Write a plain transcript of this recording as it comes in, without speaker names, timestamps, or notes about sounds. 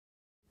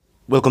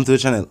Welcome to the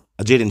channel,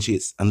 Jaden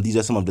Chase, and these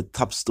are some of the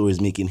top stories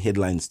making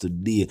headlines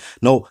today.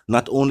 Now,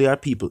 not only are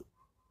people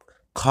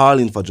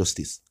calling for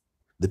justice,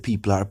 the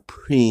people are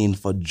praying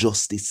for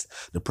justice.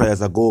 The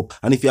prayers are go up,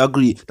 and if you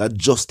agree that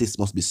justice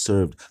must be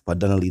served for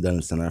Donna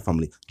and her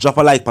family, drop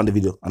a like on the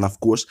video, and of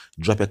course,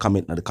 drop a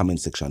comment in the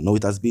comment section. Now,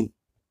 it has been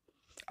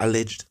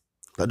alleged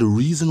that the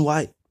reason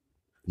why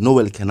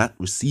Noel cannot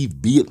receive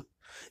bail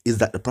is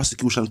that the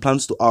prosecution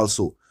plans to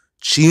also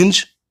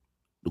change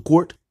the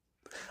court,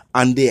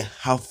 and they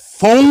have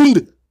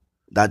found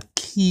that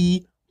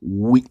key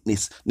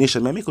witness.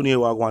 Nation, may I make on here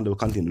what I want to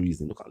contain the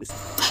reason. Look at this.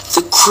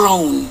 The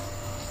Crown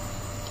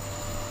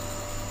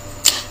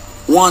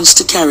wants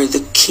to carry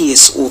the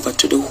case over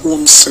to the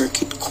Home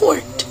Circuit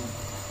Court.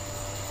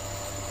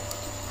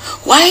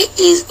 Why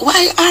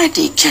are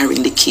they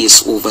carrying the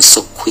case over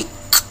so quick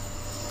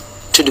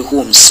to the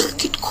Home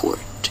Circuit Court?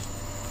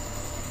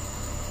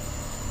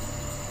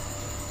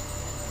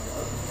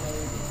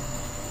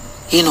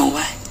 You know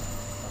why?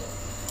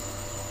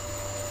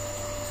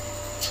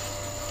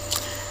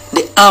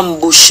 The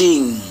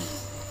ambushing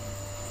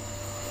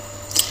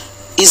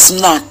is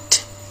not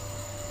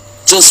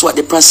just what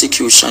the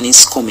prosecution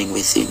is coming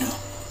with, you know.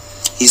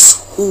 It's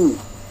who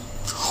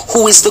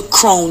is the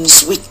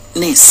Crown's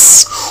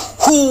witness?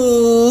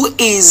 Who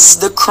is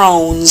the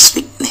Crown's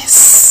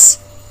witness?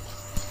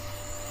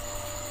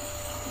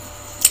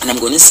 And I'm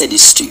going to say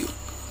this to you.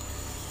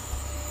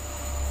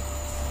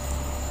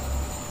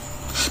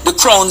 The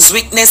Crown's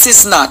witness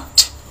is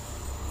not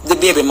the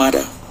baby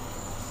mother.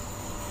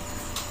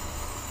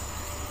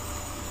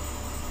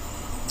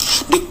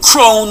 The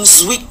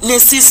Crown's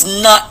witness is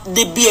not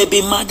the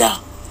baby mother.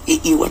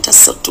 What a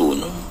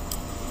Saturn.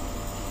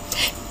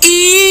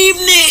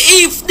 Even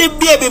if the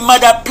baby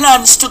mother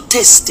plans to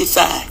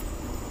testify,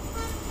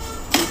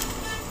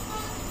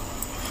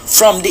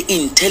 from the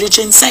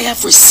intelligence I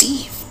have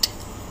received,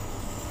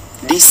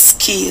 this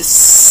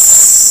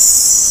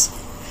case,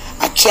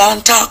 I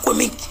can't talk with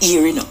me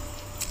here, you know.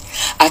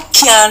 I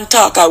can't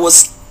talk.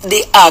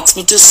 They asked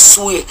me to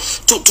swear,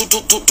 to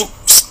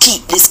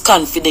keep this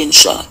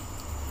confidential.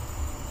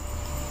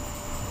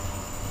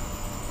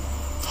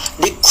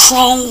 The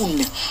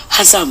Crown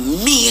has a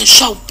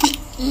major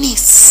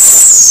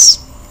witness.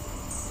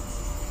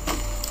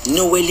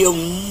 Noel, you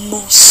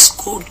must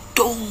go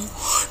down.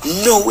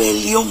 Noel,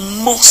 you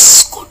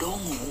must go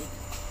down.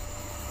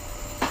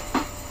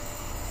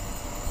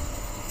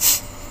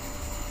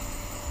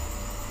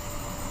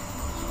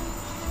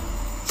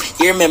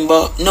 You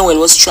remember, Noel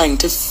was trying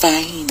to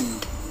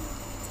find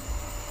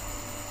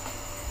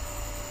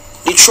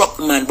the truck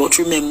man, but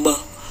remember,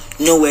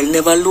 Noel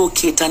never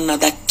locate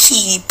another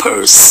key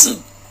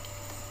person.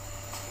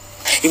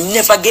 He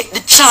never get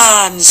the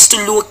chance to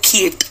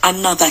locate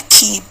another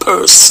key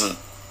person.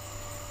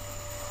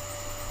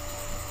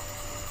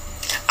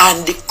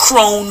 And the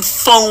Crown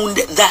found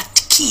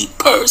that key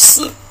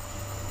person.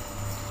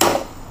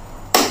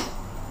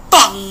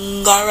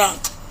 Bangarang.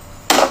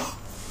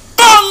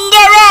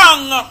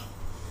 Bangarang.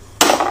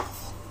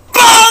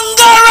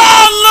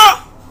 Bangarang.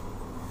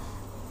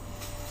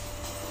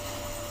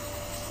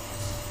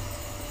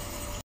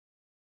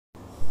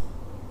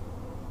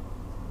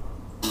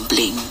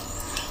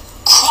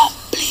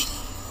 Crumbling.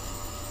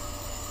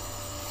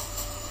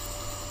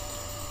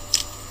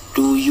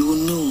 Do you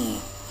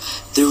know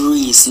the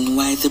reason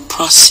why the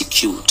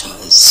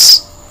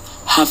prosecutors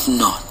have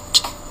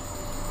not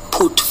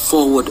put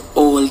forward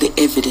all the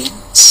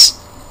evidence?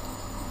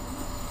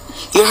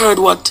 You heard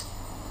what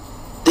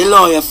the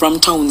lawyer from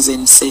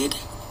Townsend said?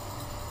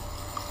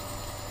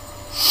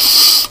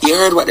 You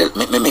heard what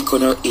let me make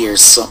on hear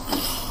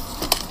something.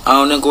 I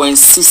wanna go and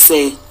see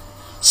say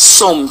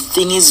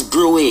something is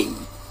brewing.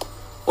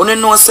 You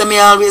know, say me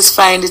always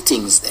find the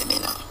things them, you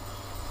know.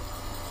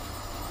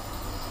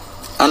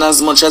 And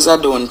as much as I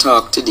don't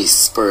talk to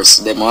this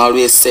person, them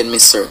always send me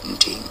certain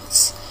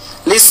things.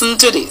 Listen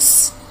to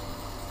this.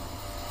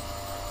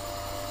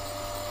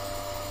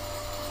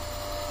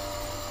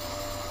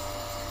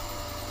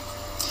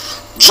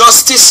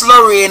 Justice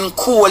Lorraine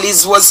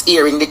Coles was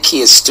hearing the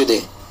case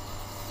today.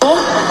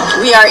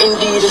 We are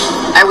indeed,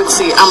 I would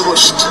say,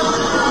 ambushed.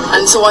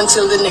 And so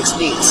until the next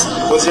date.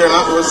 Was there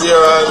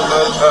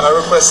a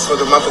request for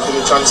the matter to be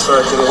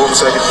transferred to the Home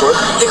Circuit Court?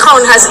 The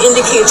Crown has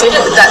indicated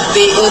that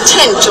they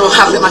intend to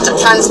have the matter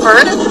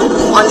transferred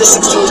on the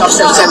 16th of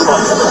September.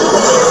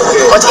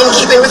 Okay. But in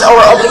keeping with our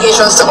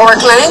obligations to our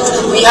client,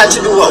 we had to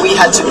do what we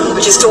had to do,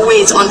 which is to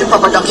wait on the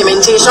proper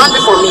documentation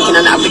before making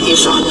an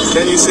application.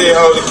 Can you say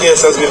how the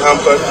case has been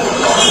hampered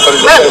for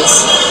the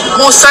defense?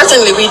 Well, most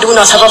certainly we do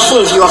not have a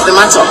full view of the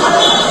matter,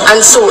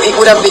 and so it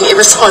would have been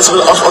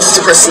irresponsible of us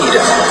to proceed.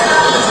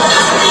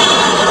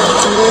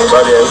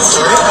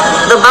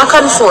 The back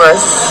and forth.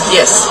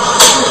 Yes.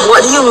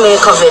 What do you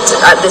make of it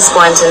at this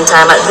point in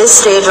time, at this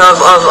stage of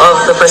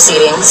the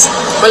proceedings?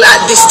 Well,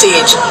 at this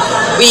stage,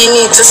 we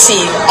need to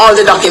see all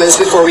the documents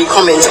before we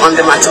comment on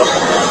the matter.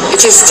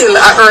 It is still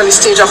an early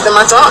stage of the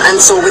matter,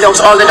 and so without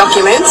all the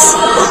documents,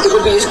 it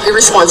would be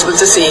irresponsible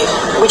to say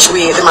which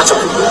way the matter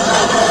could go.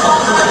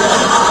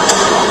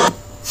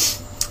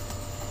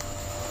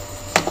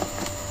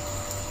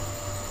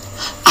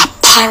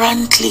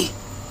 apparently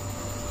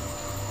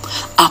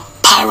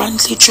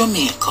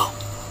Jamaica,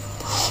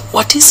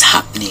 what is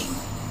happening?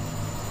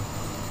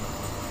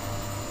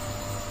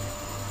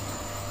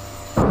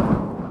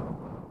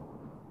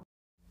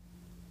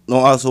 Now,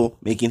 also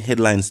making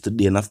headlines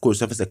today, and of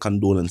course, I have to say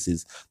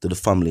condolences to the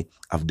family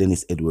of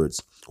Dennis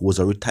Edwards, who was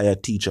a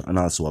retired teacher and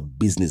also a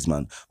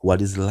businessman who had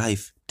his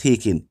life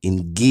taken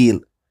in Gale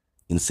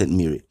in St.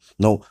 Mary.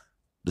 Now,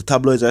 the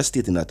tabloids are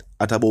stating that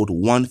at about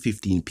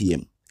 1:15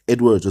 p.m.,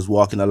 Edwards was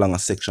walking along a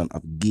section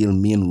of Gale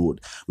Main Road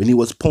when he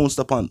was pounced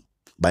upon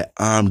by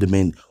armed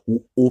men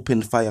who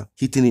opened fire,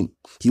 hitting him.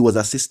 He was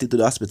assisted to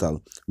the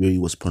hospital where he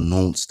was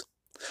pronounced.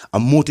 A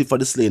motive for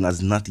the slaying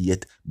has not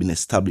yet been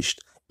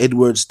established.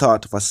 Edwards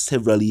taught for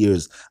several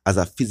years as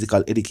a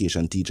physical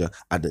education teacher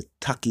at the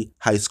Taki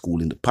High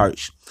School in the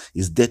parish.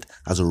 His death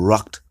has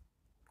rocked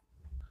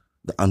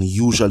the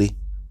unusually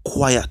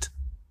quiet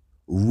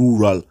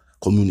rural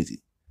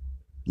community.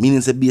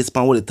 Meaning, say, based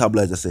upon what the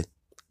tabloids say,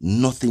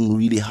 nothing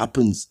really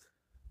happens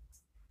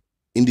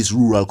in this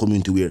rural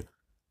community where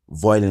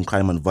violent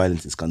crime and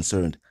violence is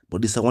concerned.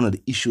 But this is one of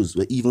the issues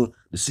where even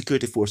the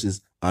security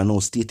forces are now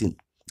stating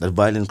that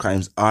violent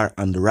crimes are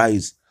on the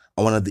rise.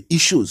 And one of the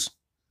issues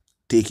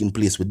taking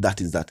place with that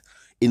is that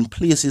in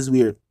places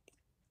where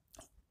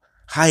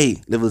high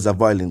levels of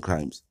violent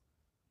crimes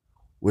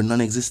were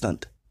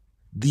non-existent,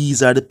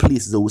 these are the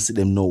places that we see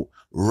them now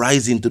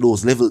rising to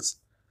those levels.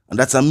 And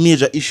that's a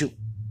major issue.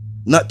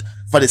 Not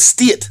for the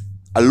state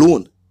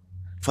alone,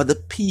 for the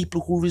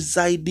people who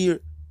reside there.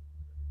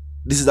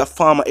 This is a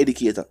farmer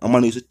educator, a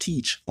man who used to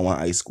teach on a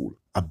high school,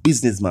 a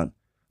businessman.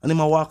 And him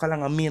a walk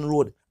along a main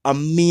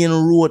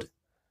road,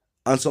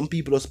 and some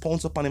people just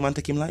pounce upon him and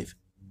take him life.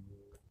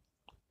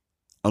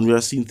 And we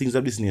are seeing things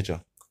of this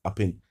nature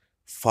happen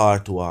far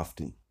too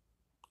often.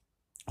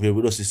 Where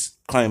we just see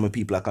crime where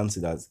people are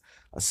considered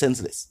as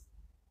senseless.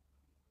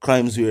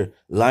 Crimes where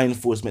law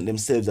enforcement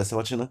themselves are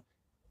saying,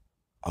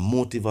 a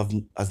motive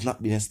has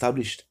not been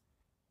established.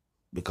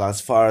 Because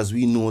as far as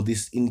we know,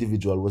 this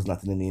individual was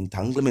not in any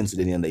entanglements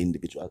with any other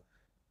individual.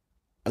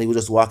 And he was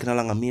just walking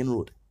along a main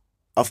road.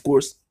 Of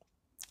course,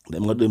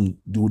 them got them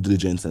due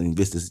diligence and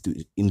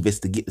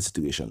investigate the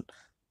situation.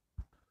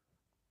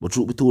 But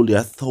truth be told, there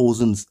are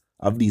thousands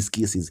of these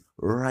cases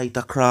right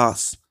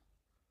across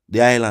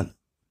the island.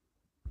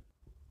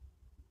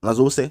 And as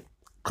I say,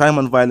 crime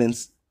and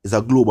violence is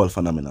a global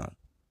phenomenon.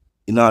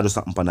 It not just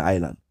happen on the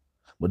island.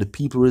 But the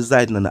people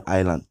residing on the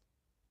island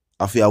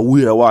are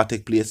aware of what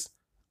take place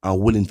and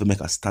willing to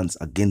make a stance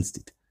against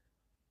it.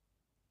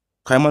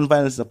 Crime and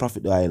violence does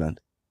profit the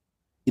island.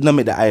 It not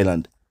make the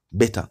island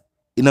better.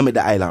 It not make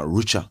the island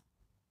richer.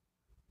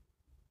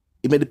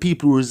 It make the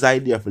people who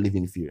reside there for live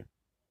in fear.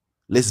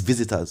 Less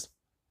visitors.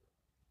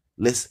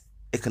 Less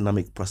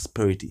economic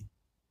prosperity.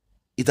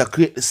 It will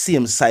create the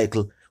same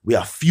cycle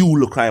where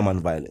fuel crime and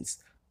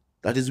violence.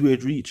 That is where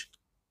it reach.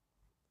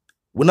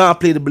 We now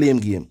play the blame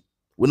game.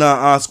 We now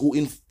ask who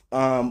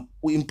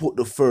import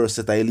the first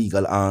set of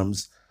illegal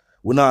arms.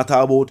 We now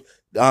talk about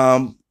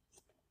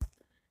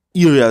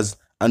areas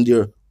and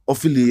their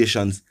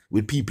affiliations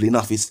with people in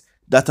office.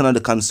 That's another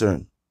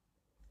concern.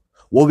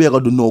 What we are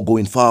going to do now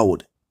going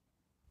forward?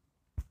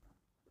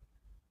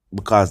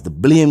 Because the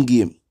blame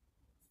game,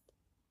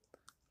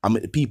 I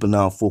make the people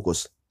now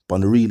focus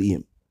on the real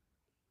aim,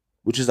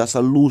 which is a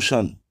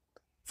solution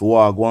for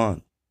what go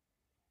on.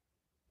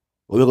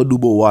 What we're going to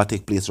do about what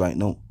take place right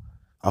now.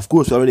 Of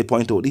course, we already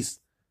point out this.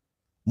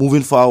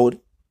 Moving forward,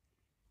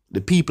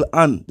 the people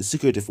and the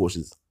security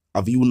forces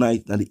have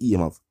united in the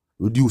aim of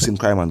reducing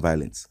crime and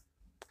violence.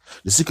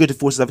 The security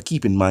forces have to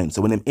keep in mind,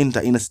 so when they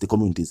enter inner city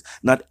communities,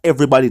 not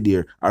everybody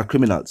there are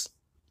criminals.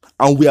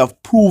 And we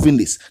have proven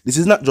this. This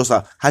is not just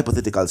a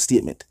hypothetical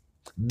statement.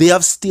 They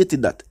have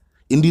stated that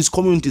in these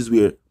communities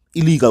where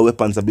illegal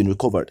weapons have been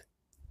recovered,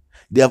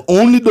 they have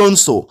only done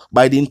so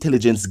by the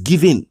intelligence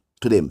given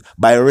to them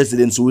by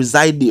residents who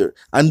reside there.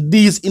 And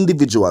these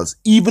individuals,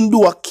 even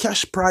though a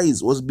cash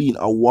prize was being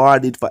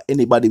awarded for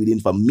anybody with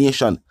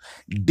information,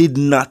 did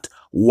not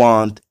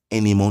want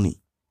any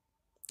money.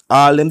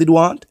 All them did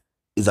want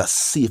is a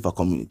safer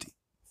community.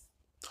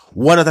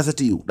 What does that say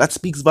to you? That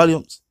speaks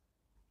volumes.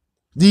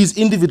 These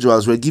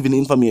individuals were given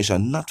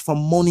information not for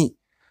money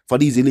for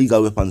these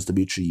illegal weapons to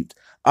be retrieved.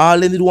 All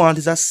they did want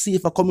is a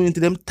safer community.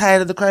 Them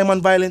tired of the crime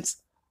and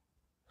violence.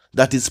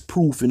 That is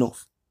proof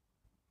enough.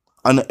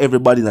 And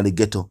everybody in the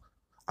ghetto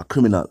a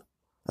criminal.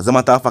 As a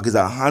matter of fact, it's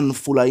a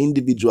handful of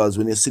individuals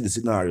when you see the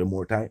scenario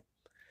more time.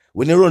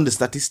 When you run the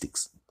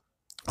statistics,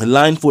 the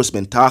law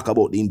enforcement talk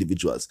about the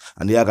individuals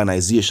and the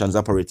organizations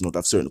operating out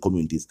of certain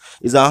communities.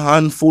 It's a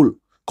handful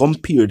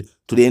compared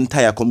to the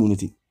entire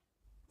community.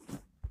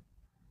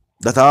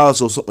 That are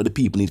also something the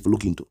people need to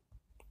look into.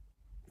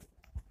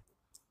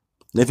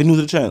 Now, if you're new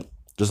to the channel,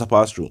 just a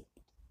pass through.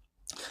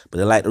 But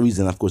they like the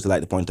reason, of course, they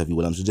like the point of view.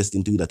 Well, I'm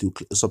suggesting to you that you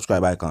click the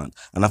subscribe icon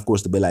and, of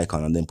course, the bell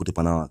icon and then put it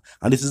on all.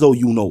 And this is how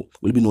you know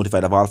we'll be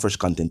notified of all fresh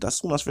content as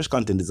soon as fresh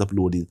content is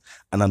uploaded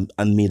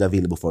and made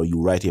available for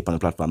you right here on the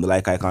platform. The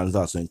like icon is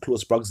also in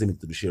close proximity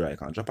to the share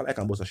icon. Drop a like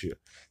and bust a share.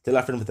 Tell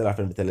a friend,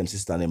 tell them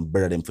sister and them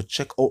brother them for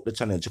check out the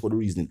channel, check out the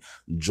reasoning,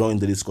 join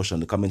the discussion,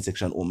 the comment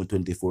section open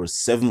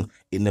 24/7.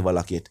 It never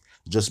lock it.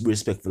 Just be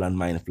respectful and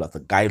mindful of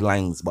the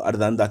guidelines. But other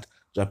than that,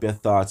 drop your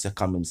thoughts, your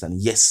comments, and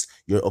yes,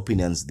 your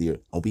opinions there.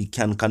 And we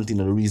can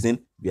continue the reasoning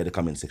via the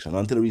comment section.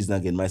 Until the reason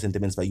again, my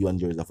sentiments for you and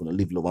yours are for to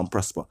live, love, and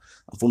prosper.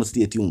 And for to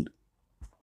stay tuned.